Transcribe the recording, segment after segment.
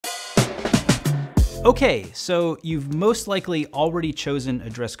Okay, so you've most likely already chosen a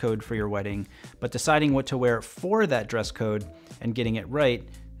dress code for your wedding, but deciding what to wear for that dress code and getting it right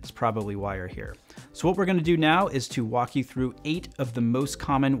is probably why you're here. So what we're gonna do now is to walk you through 8 of the most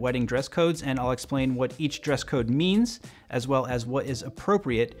common wedding dress codes, and I'll explain what each dress code means, as well as what is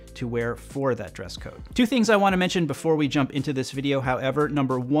appropriate to wear for that dress code. 2 things I wanna mention before we jump into this video, however.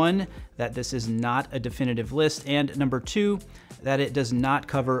 Number 1, that this is not a definitive list, and number 2, that it does not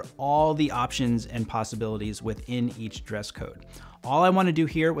cover all the options and possibilities within each dress code. All I want to do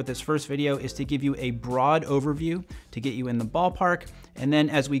here with this first video is to give you a broad overview to get you in the ballpark, and then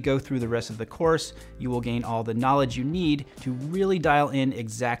as we go through the rest of the course, you will gain all the knowledge you need to really dial in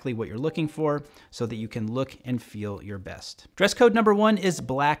exactly what you're looking for so that you can look and feel your best. Dress code number 1 is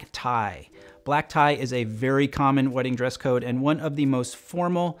black tie. Black tie is a very common wedding dress code and one of the most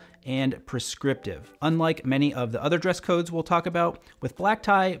formal and prescriptive. Unlike many of the other dress codes we'll talk about, with black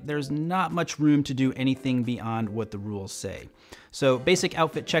tie, there's not much room to do anything beyond what the rules say. So basic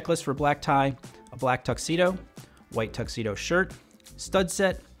outfit checklist for black tie: a black tuxedo, white tuxedo shirt, stud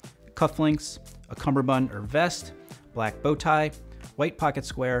set, cufflinks, a cummerbund or vest, black bow tie, white pocket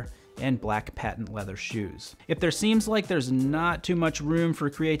square, and black patent leather shoes. If there seems like there's not too much room for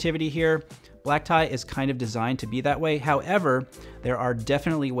creativity here, black tie is kind of designed to be that way. However, there are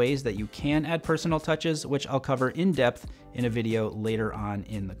definitely ways that you can add personal touches, which I'll cover in depth in a video later on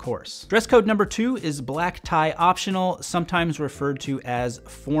in the course. Dress code number 2 is black tie optional, sometimes referred to as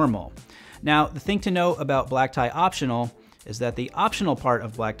formal. Now, the thing to know about black tie optional is that the optional part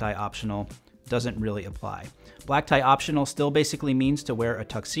of black tie optional doesn't really apply. Black tie optional still basically means to wear a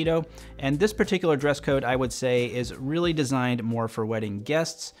tuxedo, and this particular dress code, I would say, is really designed more for wedding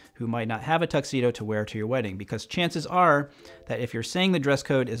guests who might not have a tuxedo to wear to your wedding, because chances are that if you're saying the dress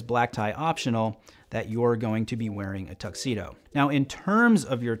code is black tie optional, that you're going to be wearing a tuxedo. Now, in terms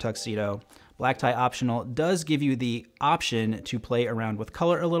of your tuxedo, black tie optional does give you the option to play around with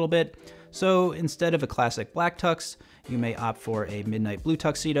color a little bit. So instead of a classic black tux, you may opt for a midnight blue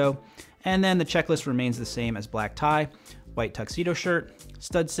tuxedo. And then the checklist remains the same as black tie: white tuxedo shirt,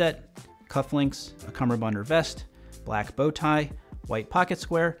 stud set, cufflinks, a cummerbund or vest, black bow tie, white pocket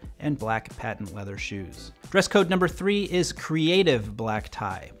square, and black patent leather shoes. Dress code number 3 is creative black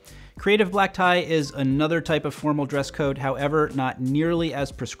tie. Creative black tie is another type of formal dress code, however, not nearly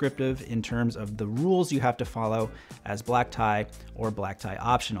as prescriptive in terms of the rules you have to follow as black tie or black tie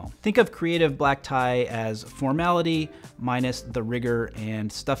optional. Think of creative black tie as formality minus the rigor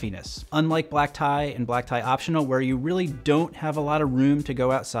and stuffiness. Unlike black tie and black tie optional, where you really don't have a lot of room to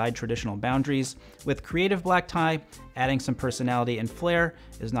go outside traditional boundaries, with creative black tie, adding some personality and flair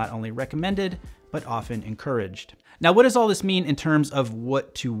is not only recommended, but often encouraged. Now, what does all this mean in terms of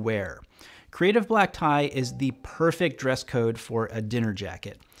what to wear? Creative black tie is the perfect dress code for a dinner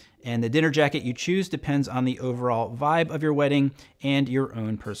jacket. And the dinner jacket you choose depends on the overall vibe of your wedding and your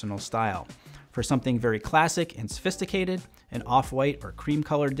own personal style. For something very classic and sophisticated, an off-white or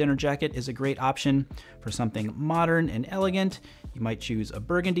cream-colored dinner jacket is a great option. For something modern and elegant, you might choose a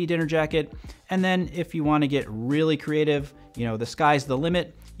burgundy dinner jacket. And then if you want to get really creative, the sky's the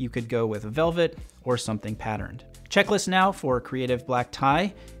limit, you could go with velvet or something patterned. Checklist now for creative black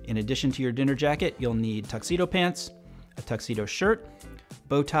tie. In addition to your dinner jacket, you'll need tuxedo pants, a tuxedo shirt,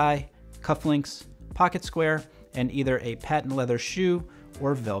 bow tie, cufflinks, pocket square, and either a patent leather shoe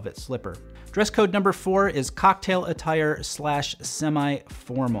or velvet slipper. Dress code number 4 is cocktail attire /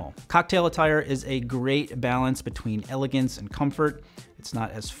 semi-formal. Cocktail attire is a great balance between elegance and comfort. It's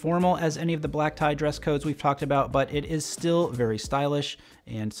not as formal as any of the black tie dress codes we've talked about, but it is still very stylish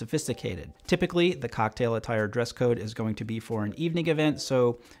and sophisticated. Typically, the cocktail attire dress code is going to be for an evening event,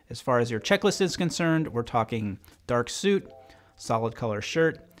 so as far as your checklist is concerned, we're talking dark suit, solid color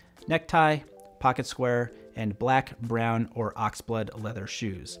shirt, necktie, pocket square, and black, brown, or oxblood leather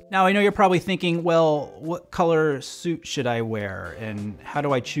shoes. Now, I know you're probably thinking, well, what color suit should I wear? And how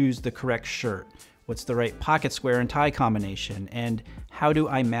do I choose the correct shirt? What's the right pocket square and tie combination? And how do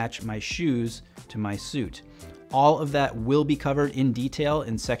I match my shoes to my suit? All of that will be covered in detail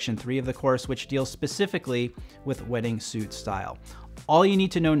in section 3 of the course, which deals specifically with wedding suit style. All you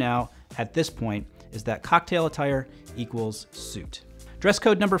need to know now at this point is that cocktail attire equals suit. Dress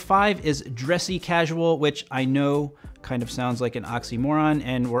code number 5 is dressy casual, which I know kind of sounds like an oxymoron,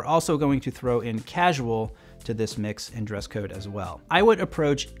 and we're also going to throw in casual to this mix and dress code as well. I would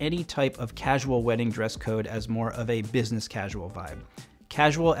approach any type of casual wedding dress code as more of a business casual vibe.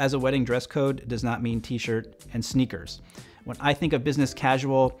 Casual as a wedding dress code does not mean t-shirt and sneakers. When I think of business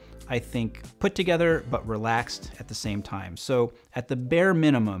casual, I think put together but relaxed at the same time. So at the bare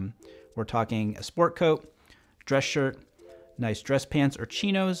minimum, we're talking a sport coat, dress shirt, nice dress pants or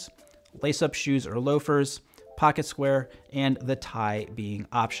chinos, lace-up shoes or loafers, pocket square, and the tie being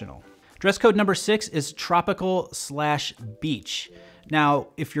optional. Dress code number 6 is tropical/beach. Now,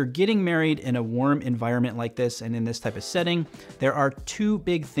 if you're getting married in a warm environment like this and in this type of setting, there are 2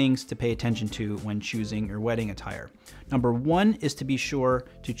 big things to pay attention to when choosing your wedding attire. Number 1 is to be sure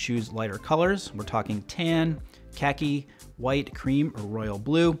to choose lighter colors. We're talking tan, khaki, white, cream, or royal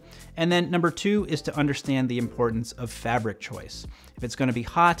blue. And then number 2 is to understand the importance of fabric choice. If it's going to be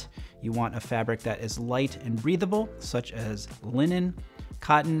hot, you want a fabric that is light and breathable, such as linen,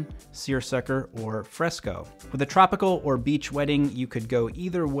 cotton, seersucker, or fresco. With a tropical or beach wedding, you could go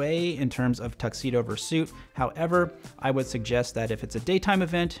either way in terms of tuxedo versus suit. However, I would suggest that if it's a daytime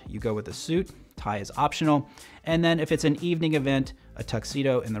event, you go with a suit, tie is optional, and then if it's an evening event, a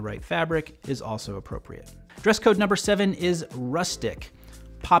tuxedo in the right fabric is also appropriate. Dress code number 7 is rustic.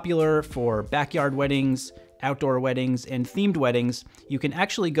 Popular for backyard weddings, outdoor weddings, and themed weddings, you can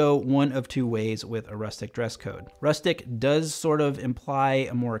actually go one of 2 ways with a rustic dress code. Rustic does sort of imply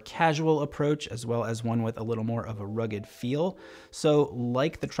a more casual approach as well as one with a little more of a rugged feel. So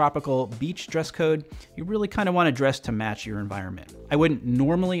like the tropical beach dress code, you really kind of want to dress to match your environment. I wouldn't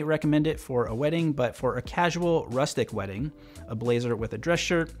normally recommend it for a wedding, but for a casual rustic wedding, a blazer with a dress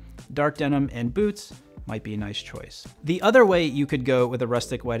shirt, dark denim, and boots might be a nice choice. The other way you could go with a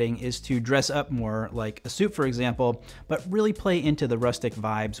rustic wedding is to dress up more like a suit, for example, but really play into the rustic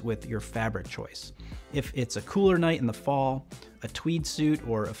vibes with your fabric choice. If it's a cooler night in the fall, a tweed suit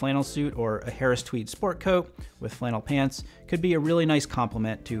or a flannel suit or a Harris tweed sport coat with flannel pants could be a really nice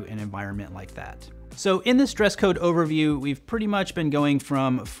complement to an environment like that. So in this dress code overview, we've pretty much been going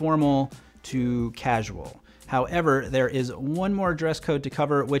from formal to casual. However, there is one more dress code to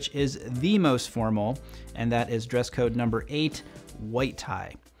cover, which is the most formal, and that is dress code number 8, white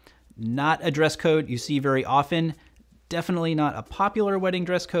tie. Not a dress code you see very often, definitely not a popular wedding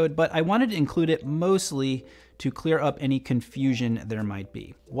dress code, but I wanted to include it mostly to clear up any confusion there might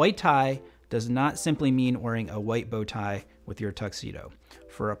be. White tie does not simply mean wearing a white bow tie with your tuxedo.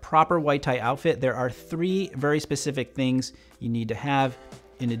 For a proper white tie outfit, there are 3 very specific things you need to have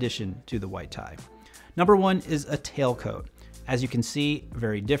in addition to the white tie. Number 1 is a tailcoat. As you can see,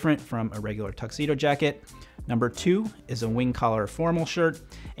 very different from a regular tuxedo jacket. Number 2 is a wing collar formal shirt.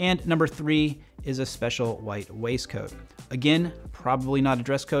 And number 3 is a special white waistcoat. Again, probably not a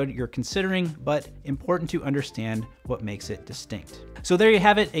dress code you're considering, but important to understand what makes it distinct. So there you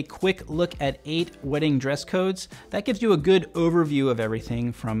have it, a quick look at 8 wedding dress codes. That gives you a good overview of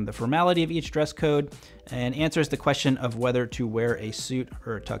everything from the formality of each dress code and answers the question of whether to wear a suit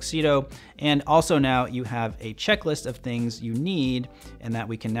or a tuxedo. And also now you have a checklist of things you need and that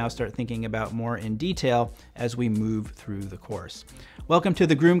we can now start thinking about more in detail as we move through the course. Welcome to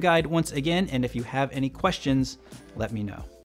the Groom Guide once again, and if you have any questions, let me know.